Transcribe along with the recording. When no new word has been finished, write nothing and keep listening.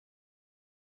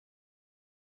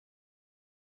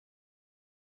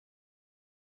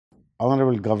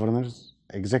honorable governors,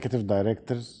 executive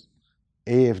directors,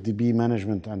 AFDB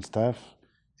management and staff,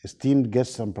 esteemed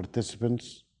guests and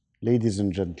participants, ladies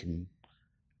and gentlemen.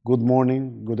 Good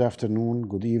morning, good afternoon,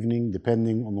 good evening,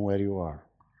 depending on where you are.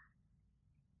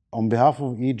 On behalf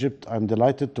of Egypt, I'm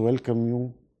delighted to welcome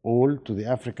you all to the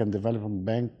African Development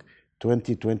Bank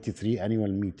 2023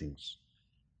 annual meetings.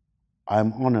 I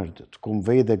am honored to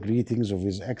convey the greetings of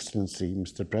His Excellency,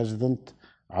 Mr. President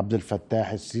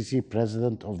Abdel-Fattah el-Sisi,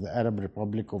 President of the Arab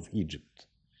Republic of Egypt.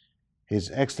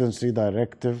 His Excellency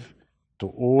directive to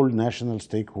all national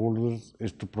stakeholders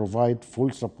is to provide full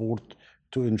support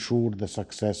to ensure the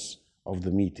success of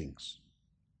the meetings.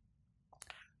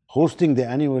 Hosting the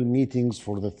annual meetings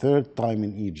for the third time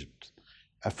in Egypt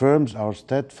affirms our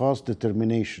steadfast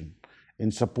determination in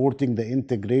supporting the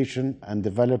integration and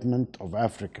development of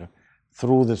Africa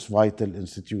through this vital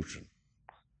institution.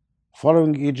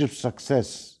 Following Egypt's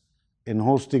success in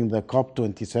hosting the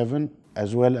COP27,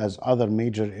 as well as other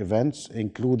major events,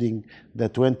 including the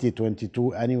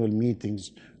 2022 annual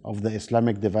meetings of the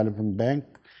Islamic Development Bank,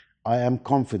 I am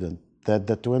confident that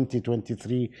the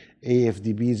 2023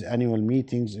 AFDB's annual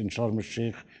meetings in Sharm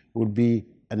el-Sheikh will be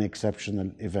an exceptional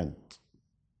event.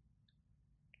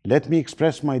 Let me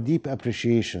express my deep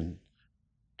appreciation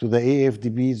to the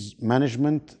AFDB's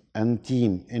management and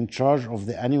team in charge of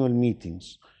the annual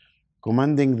meetings,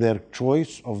 commending their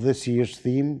choice of this year's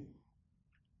theme,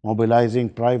 Mobilizing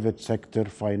Private Sector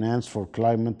Finance for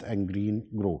Climate and Green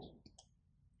Growth.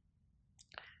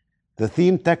 The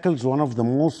theme tackles one of the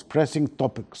most pressing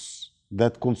topics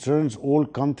that concerns all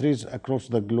countries across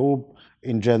the globe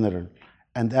in general,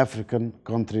 and African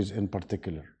countries in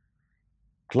particular.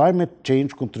 Climate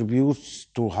change contributes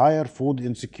to higher food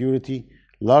insecurity,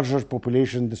 larger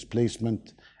population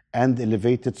displacement, and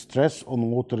elevated stress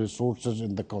on water resources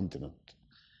in the continent.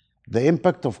 The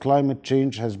impact of climate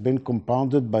change has been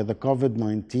compounded by the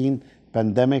COVID-19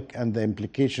 pandemic and the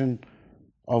implication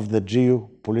of the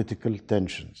geopolitical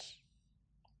tensions.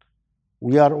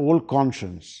 We are all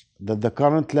conscious that the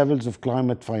current levels of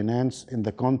climate finance in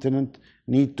the continent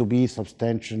need to be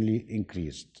substantially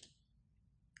increased.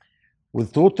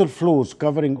 With total flows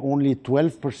covering only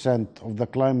 12% of the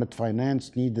climate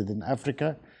finance needed in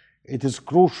Africa, it is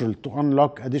crucial to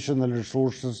unlock additional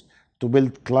resources to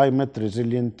build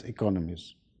climate-resilient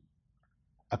economies.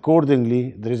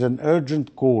 Accordingly, there is an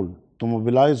urgent call to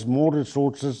mobilize more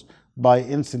resources by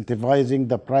incentivizing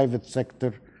the private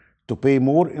sector to play a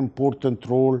more important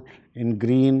role in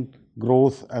green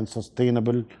growth and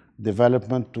sustainable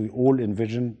development we all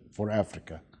envision for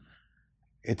Africa.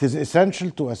 It is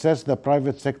essential to assess the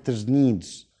private sector's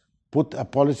needs, put a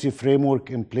policy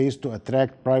framework in place to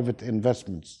attract private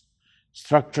investments,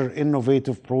 structure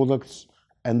innovative products,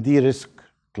 and de-risk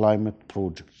climate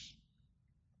projects.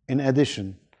 In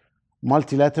addition,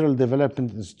 multilateral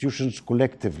development institutions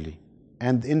collectively,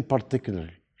 and in particular,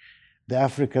 the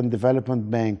African Development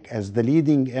Bank as the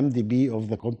leading MDB of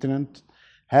the continent,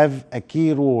 have a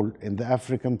key role in the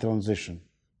African transition,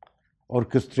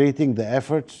 orchestrating the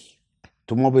efforts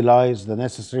to mobilize the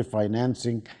necessary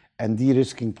financing and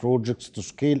de-risking projects to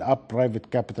scale up private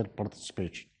capital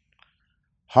participation.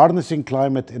 Harnessing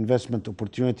climate investment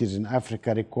opportunities in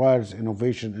Africa requires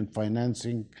innovation in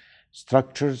financing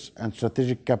structures and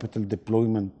strategic capital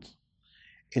deployment.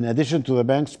 In addition to the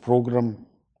bank's program,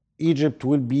 Egypt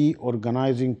will be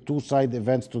organizing two side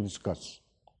events to discuss: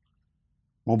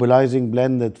 mobilizing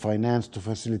blended finance to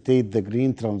facilitate the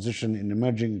green transition in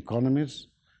emerging economies,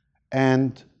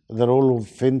 and the role of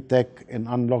fintech in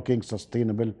unlocking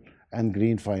sustainable and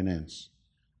green finance.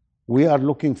 We are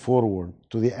looking forward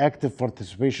to the active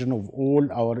participation of all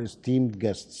our esteemed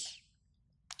guests.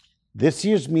 This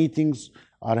year's meetings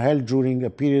are held during a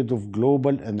period of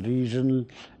global and regional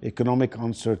economic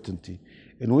uncertainty,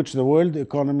 in which the world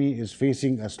economy is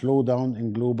facing a slowdown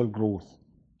in global growth,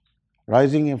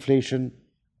 rising inflation,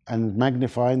 and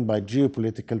magnified by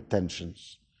geopolitical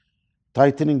tensions,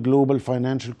 tightening global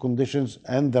financial conditions,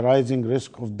 and the rising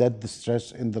risk of debt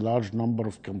distress in the large number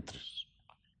of countries.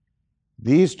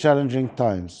 These challenging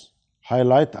times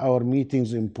highlight our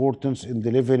meeting's importance in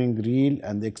delivering real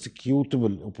and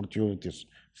executable opportunities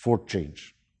for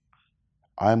change.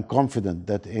 I am confident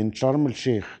that in Sharm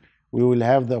el-Sheikh, we will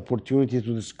have the opportunity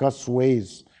to discuss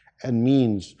ways and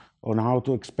means on how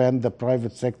to expand the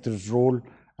private sector's role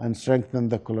and strengthen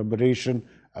the collaboration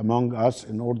among us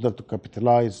in order to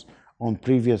capitalize on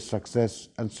previous success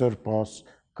and surpass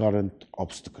current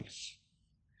obstacles.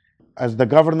 As the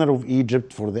Governor of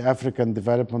Egypt for the African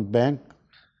Development Bank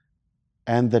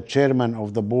and the Chairman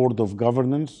of the Board of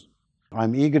Governance,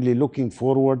 I'm eagerly looking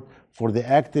forward for the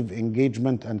active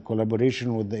engagement and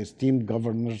collaboration with the esteemed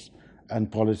governors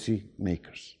and policy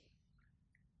makers.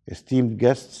 Esteemed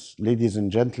guests, ladies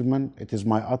and gentlemen, it is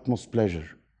my utmost pleasure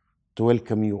to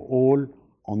welcome you all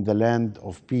on the land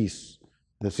of peace,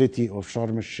 the city of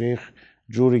Sharm el-Sheikh,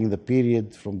 during the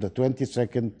period from the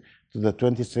 22nd to the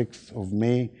 26th of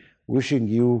May, wishing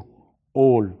you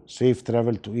all safe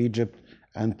travel to Egypt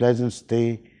and pleasant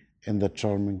stay in the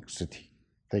charming city.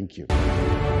 Thank you.